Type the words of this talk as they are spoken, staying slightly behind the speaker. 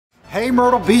Hey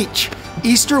Myrtle Beach,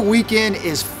 Easter weekend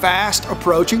is fast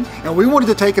approaching and we wanted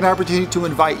to take an opportunity to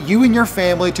invite you and your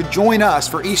family to join us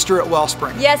for Easter at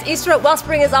Wellspring. Yes, Easter at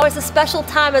Wellspring is always a special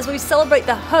time as we celebrate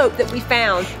the hope that we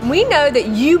found. We know that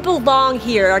you belong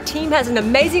here. Our team has an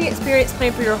amazing experience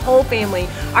planned for your whole family.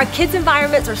 Our kids'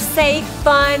 environments are safe,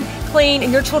 fun, clean,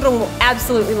 and your children will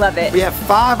absolutely love it. We have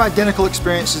 5 identical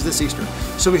experiences this Easter,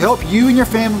 so we hope you and your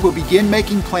family will begin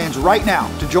making plans right now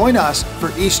to join us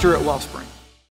for Easter at Wellspring.